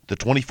The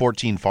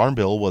 2014 Farm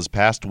Bill was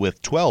passed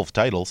with 12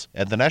 titles,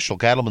 and the National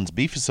Cattlemen's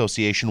Beef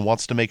Association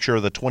wants to make sure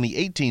the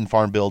 2018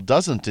 Farm Bill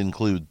doesn't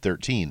include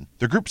 13.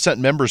 The group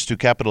sent members to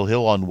Capitol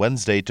Hill on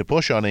Wednesday to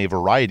push on a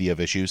variety of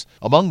issues.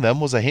 Among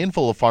them was a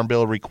handful of Farm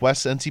Bill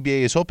requests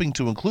NCBA is hoping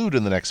to include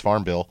in the next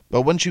Farm Bill.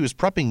 But when she was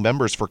prepping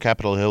members for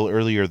Capitol Hill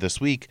earlier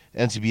this week,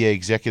 NCBA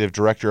Executive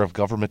Director of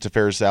Government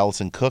Affairs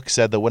Allison Cook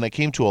said that when it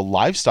came to a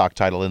livestock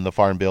title in the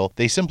Farm Bill,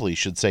 they simply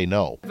should say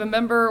no. If a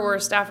member or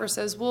a staffer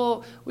says,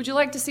 well, would you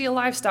like to see a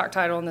livestock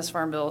title in this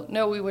Farm Bill?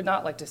 No, we would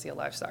not like to see a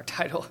livestock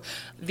title.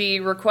 The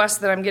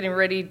request that I'm getting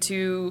ready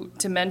to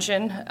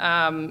mention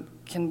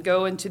can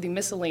go into the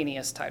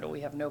miscellaneous title.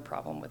 We have no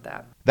problem with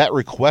that. That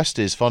request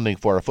is funding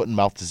for a foot and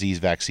mouth disease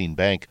vaccine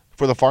bank.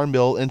 For the Farm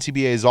Bill,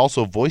 NCBA is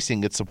also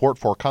voicing its support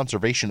for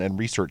conservation and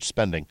research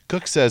spending.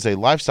 Cook says a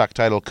livestock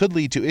title could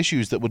lead to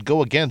issues that would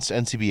go against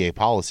NCBA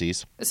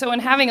policies. So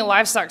in having a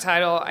livestock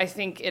title, I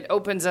think it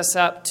opens us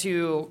up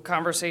to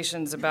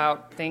conversations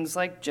about things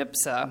like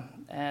gypsa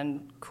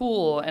and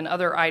cool and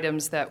other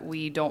items that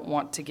we don't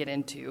want to get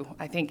into.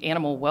 I think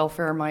animal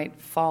welfare might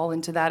fall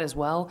into that as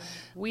well.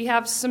 We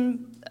have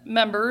some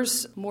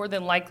members, more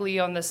than likely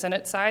on the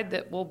Senate side,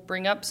 that will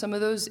bring up some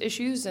of those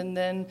issues, and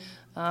then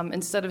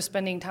instead of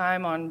spending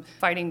time on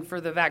fighting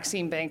for the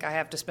vaccine bank, I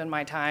have to spend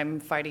my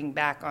time fighting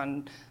back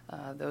on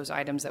those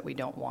items that we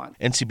don't want.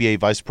 NCBA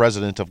Vice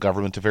President of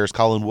Government Affairs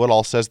Colin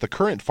Woodall says the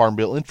current Farm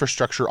Bill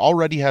infrastructure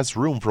already has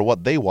room for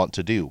what they want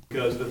to do.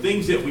 Because the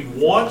things that we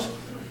want,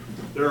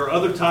 there are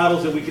other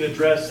titles that we can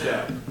address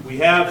them. We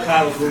have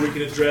titles where we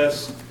can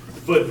address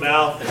the foot and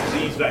mouth and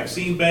disease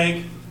vaccine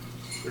bank.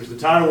 There's the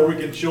title where we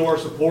can show our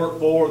support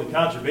for the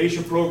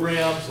conservation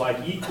programs like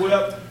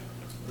EQIP.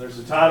 There's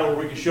the title where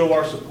we can show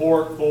our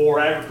support for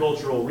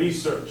agricultural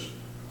research.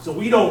 So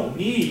we don't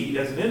need,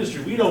 as an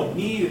industry, we don't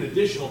need an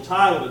additional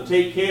title to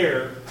take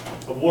care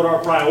of what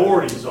our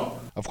priorities are.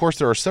 Of course,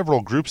 there are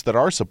several groups that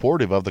are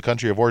supportive of the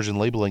country of origin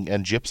labeling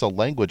and gypsa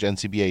language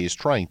NCBA is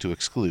trying to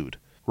exclude.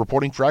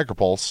 Reporting for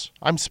AgriPulse,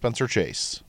 I'm Spencer Chase.